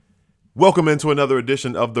Welcome into another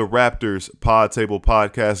edition of the Raptors Pod Table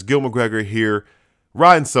Podcast. Gil McGregor here,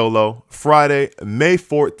 riding solo. Friday, May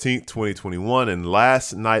 14th, 2021. And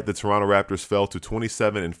last night, the Toronto Raptors fell to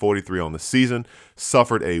 27-43 on the season,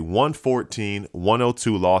 suffered a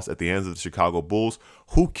 114-102 loss at the hands of the Chicago Bulls,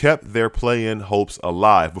 who kept their play-in hopes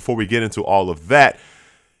alive. Before we get into all of that,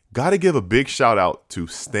 got to give a big shout out to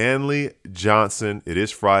Stanley Johnson. It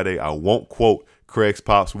is Friday. I won't quote Craig's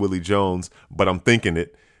Pops Willie Jones, but I'm thinking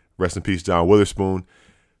it. Rest in peace, John Witherspoon.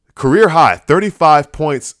 Career high, 35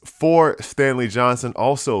 points for Stanley Johnson.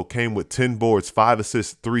 Also came with 10 boards, 5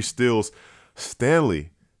 assists, 3 steals.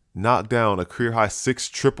 Stanley knocked down a career high 6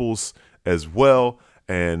 triples as well.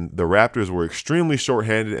 And the Raptors were extremely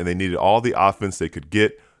shorthanded and they needed all the offense they could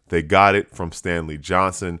get. They got it from Stanley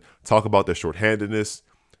Johnson. Talk about their shorthandedness.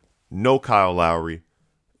 No Kyle Lowry,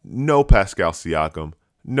 no Pascal Siakam,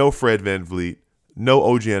 no Fred VanVleet, no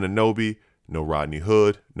OG Anunoby, no Rodney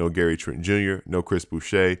Hood, no Gary Trent Jr., no Chris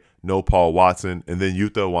Boucher, no Paul Watson, and then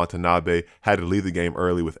Yuta Watanabe had to leave the game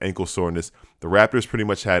early with ankle soreness. The Raptors pretty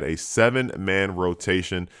much had a 7-man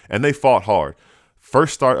rotation, and they fought hard.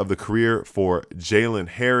 First start of the career for Jalen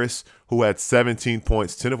Harris, who had 17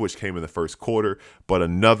 points, 10 of which came in the first quarter, but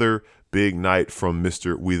another big night from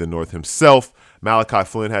Mr. We the North himself. Malachi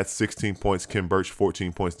Flynn had 16 points, Kim Birch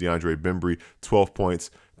 14 points, DeAndre Bembry 12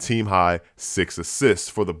 points, team high 6 assists.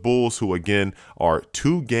 For the Bulls, who again are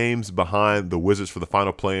 2 games behind the Wizards for the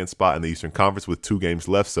final play-in spot in the Eastern Conference with 2 games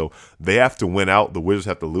left, so they have to win out. The Wizards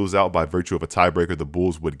have to lose out by virtue of a tiebreaker. The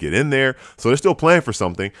Bulls would get in there, so they're still playing for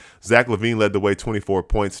something. Zach LaVine led the way, 24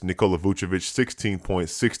 points. Nikola Vucevic 16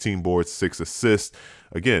 points, 16 boards, 6 assists.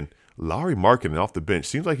 Again, Lauri Markkanen off the bench.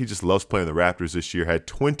 Seems like he just loves playing the Raptors this year. Had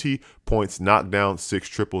 20 points, knocked down 6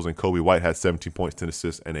 triples, and Kobe White had 17 points, 10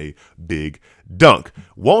 assists, and a big dunk.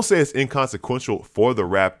 Won't say it's inconsequential for the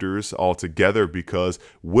Raptors altogether because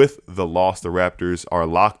with the loss, the Raptors are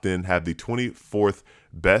locked in, have the 24th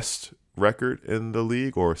best record in the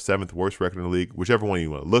league or 7th worst record in the league, whichever one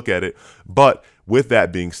you want to look at it. But with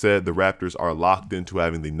that being said, the Raptors are locked into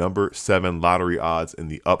having the number 7 lottery odds in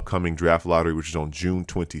the upcoming draft lottery, which is on June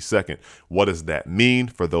 22nd. What does that mean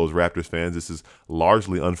for those Raptors fans? This is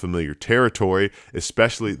largely unfamiliar territory,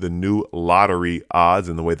 especially the new lottery odds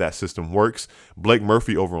and the way that system works. Blake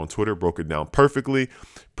Murphy over on Twitter broke it down perfectly.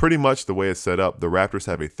 Pretty much the way it's set up, the Raptors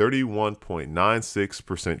have a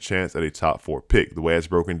 31.96% chance at a top 4 pick. The way it's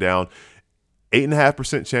broken down,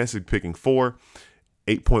 8.5% chance of picking 4,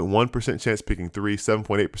 8.1% chance picking 3,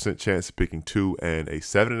 7.8% chance picking 2, and a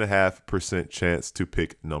 7.5% chance to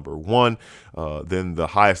pick number 1. Then the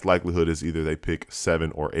highest likelihood is either they pick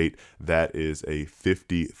 7 or 8. That is a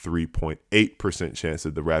 53.8% chance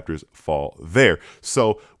that the Raptors fall there.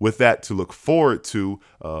 So with that to look forward to,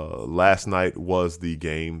 last night was the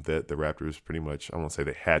game that the Raptors pretty much, I won't say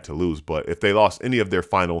they had to lose, but if they lost any of their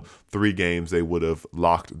final 3 games, they would have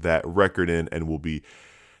locked that record in and will be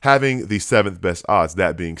having the 7th best odds.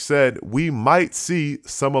 That being said, we might see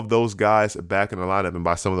some of those guys back in the lineup. And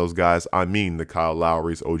by some of those guys, I mean the Kyle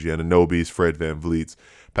Lowrys, OG Anunobys, Fred VanVleets,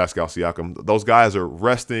 Pascal Siakam. Those guys are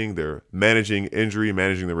resting. They're managing injury,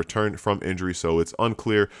 managing the return from injury. So it's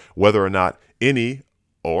unclear whether or not any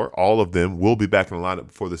or all of them will be back in the lineup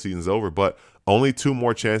before the season's over. But only 2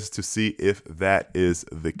 more chances to see if that is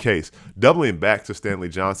the case. Doubling back to Stanley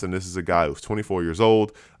Johnson, this is a guy who's 24 years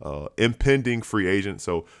old, impending free agent.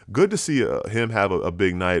 So good to see him have a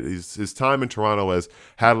big night. His time in Toronto has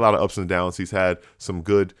had a lot of ups and downs. He's had some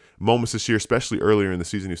good moments this year, especially earlier in the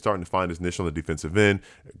season. He's starting to find his niche on the defensive end,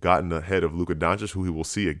 gotten ahead of Luka Doncic, who he will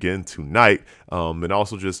see again tonight, and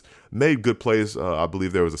also just made good plays. I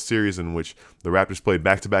believe there was a series in which the Raptors played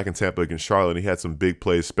back-to-back in Tampa against Charlotte, and he had some big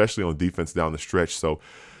plays, especially on defense down the stretch. So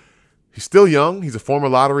he's still young. He's a former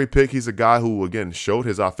lottery pick. He's a guy who, again, showed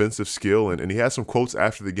his offensive skill, and he had some quotes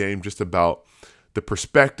after the game just about the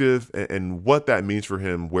perspective and what that means for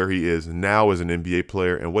him, where he is now as an NBA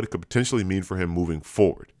player, and what it could potentially mean for him moving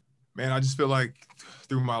forward. Man, I just feel like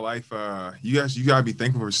through my life, you gotta be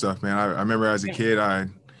thankful for stuff, man. I remember as a kid,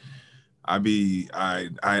 I'd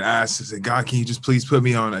ask, I said, God, can you just please put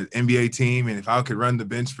me on an NBA team? And if I could run the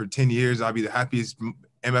bench for 10 years, I'd be the happiest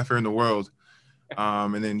MFer in the world.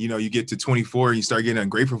 And then, you get to 24 and you start getting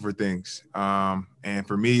ungrateful for things. And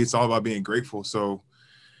for me, it's all about being grateful. So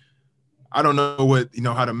I don't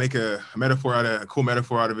know how to make a cool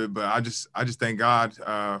metaphor out of it, but I just thank God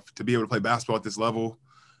to be able to play basketball at this level.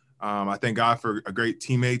 I thank God for great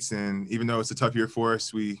teammates. And even though it's a tough year for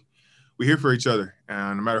us, we're here for each other.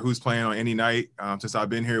 And no matter who's playing on any night, since I've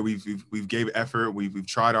been here, we've gave effort. We've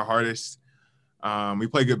tried our hardest. We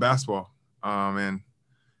play good basketball. And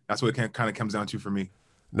that's what it kind of comes down to for me.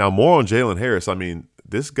 Now, more on Jalen Harris. I mean,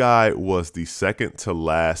 This guy was the second to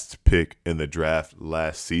last pick in the draft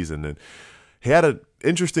last season, and he had an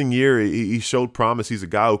interesting year. He showed promise. He's a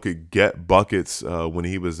guy who could get buckets when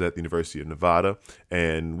he was at the University of Nevada.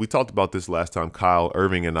 And we talked about this last time, Kyle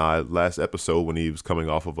Irving and I, last episode when he was coming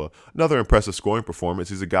off of another impressive scoring performance.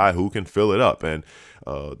 He's a guy who can fill it up. And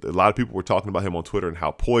a lot of people were talking about him on Twitter and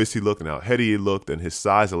how poised he looked and how heady he looked. And his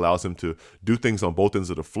size allows him to do things on both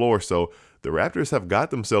ends of the floor. So the Raptors have got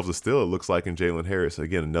themselves a steal, it looks like, in Jalen Harris.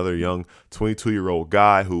 Again, another young 22-year-old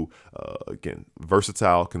guy who, again,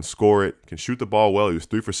 versatile, can score it, can shoot the ball well. He was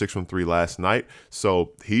 3 for 6 from 3 last night.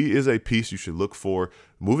 So he is a piece you should look for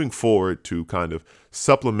moving forward to kind of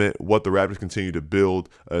supplement what the Raptors continue to build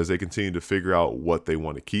as they continue to figure out what they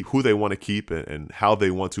want to keep, who they want to keep, and how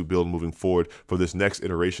they want to build moving forward for this next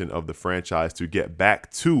iteration of the franchise to get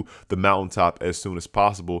back to the mountaintop as soon as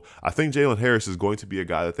possible. I think Jalen Harris is going to be a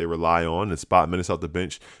guy that they rely on and spot minutes off the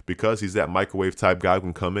bench because he's that microwave type guy who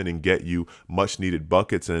can come in and get you much needed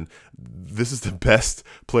buckets. And this is the best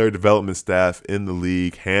player development staff in the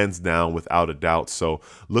league, hands down, without a doubt. So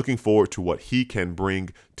looking forward to what he can bring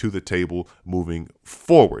to the table moving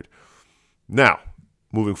forward. Now,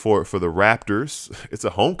 moving forward for the Raptors, it's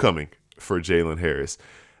a homecoming for Jalen Harris.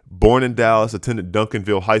 Born in Dallas, attended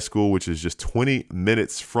Duncanville High School, which is just 20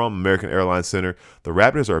 minutes from American Airlines Center. The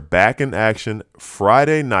Raptors are back in action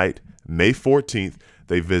Friday night, May 14th.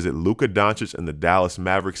 They visit Luka Doncic and the Dallas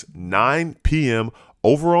Mavericks, 9 p.m.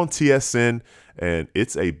 over on TSN, and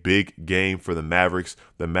it's a big game for the Mavericks.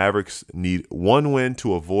 The Mavericks need one win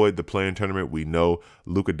to avoid the play-in tournament. We know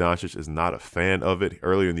Luka Doncic is not a fan of it.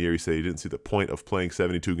 Earlier in the year, he said he didn't see the point of playing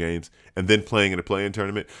 72 games and then playing in a play-in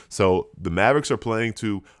tournament. So the Mavericks are playing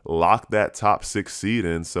to lock that top 6 seed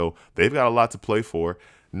in, so they've got a lot to play for.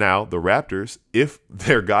 Now, the Raptors, if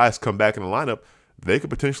their guys come back in the lineup, they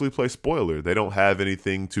could potentially play spoiler. They don't have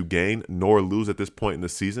anything to gain nor lose at this point in the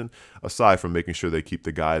season, aside from making sure they keep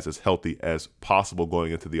the guys as healthy as possible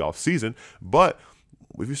going into the offseason. But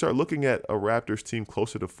if you start looking at a Raptors team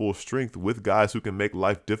closer to full strength with guys who can make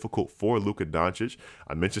life difficult for Luka Doncic,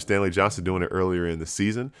 I mentioned Stanley Johnson doing it earlier in the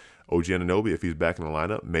season, OG Anunoby, if he's back in the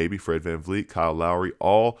lineup, maybe Fred VanVleet, Kyle Lowry,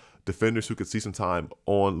 all defenders who could see some time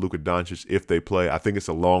on Luka Doncic if they play. I think it's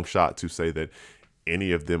a long shot to say that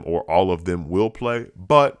any of them or all of them will play,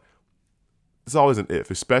 but it's always an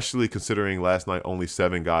if, especially considering last night only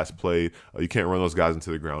 7 guys played. You can't run those guys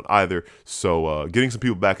into the ground either. So getting some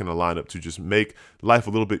people back in the lineup to just make life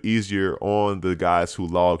a little bit easier on the guys who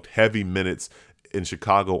logged heavy minutes in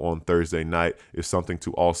Chicago on Thursday night is something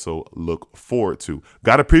to also look forward to.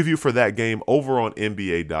 Got a preview for that game over on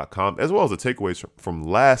NBA.com, as well as the takeaways from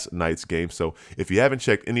last night's game. So if you haven't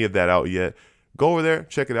checked any of that out yet, go over there,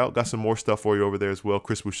 check it out. Got some more stuff for you over there as well.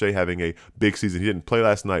 Chris Boucher having a big season. He didn't play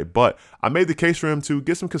last night, but I made the case for him to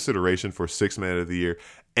get some consideration for 6th Man of the Year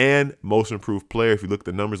and Most Improved Player. If you look at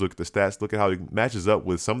the numbers, look at the stats, look at how he matches up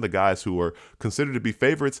with some of the guys who are considered to be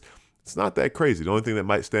favorites, it's not that crazy. The only thing that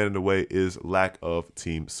might stand in the way is lack of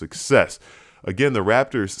team success. Again, the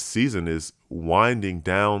Raptors season is winding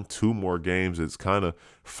down. 2 more games. It's kind of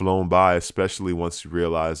flown by, especially once you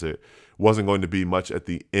realize it wasn't going to be much at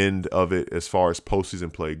the end of it as far as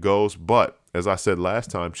postseason play goes. But as I said last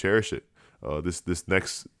time, cherish it. This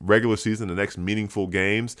next regular season, the next meaningful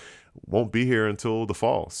games won't be here until the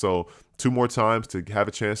fall. So 2 more times to have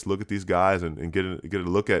a chance to look at these guys and get a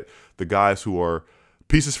look at the guys who are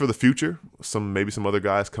pieces for the future. Maybe some other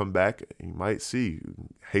guys come back. You might see,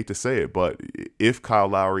 hate to say it, but if Kyle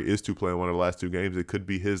Lowry is to play in one of the last 2 games, it could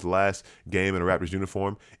be his last game in a Raptors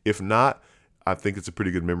uniform. If not, I think it's a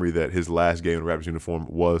pretty good memory that his last game in Raptors uniform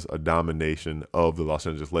was a domination of the Los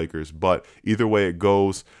Angeles Lakers. But either way it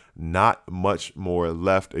goes, not much more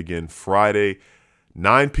left. Again, Friday,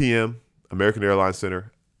 9 p.m., American Airlines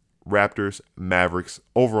Center, Raptors, Mavericks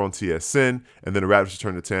over on TSN, and then the Raptors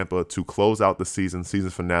return to Tampa to close out the season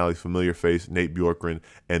finale. Familiar face Nate Bjorkgren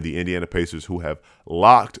and the Indiana Pacers, who have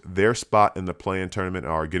locked their spot in the play-in tournament,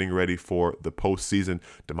 are getting ready for the postseason.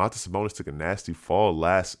 Domantas Sabonis took a nasty fall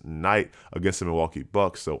last night against the Milwaukee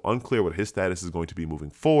Bucks, so unclear what his status is going to be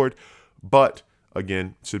moving forward, but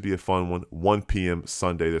again, should be a fun one. 1 p.m.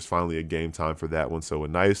 Sunday. There's finally a game time for that one. So a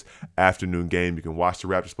nice afternoon game. You can watch the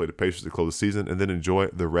Raptors play the Pacers to close the season and then enjoy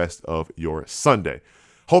the rest of your Sunday.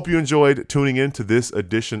 Hope you enjoyed tuning in to this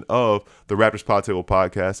edition of the Raptors Pod Table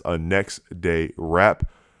Podcast, a next day wrap.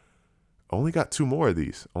 Only got 2 more of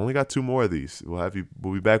these. We'll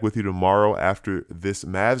be back with you tomorrow after this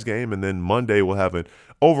Mavs game. And then Monday we'll have an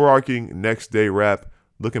overarching next day wrap,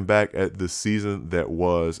 looking back at the season that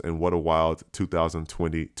was and what a wild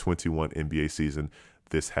 2020-21 NBA season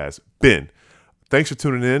this has been. Thanks for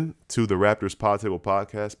tuning in to the Raptors Pod Table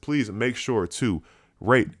Podcast. Please make sure to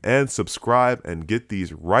rate, and subscribe and get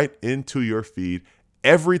these right into your feed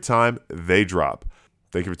every time they drop.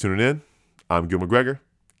 Thank you for tuning in. I'm Gil McGregor.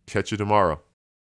 Catch you tomorrow.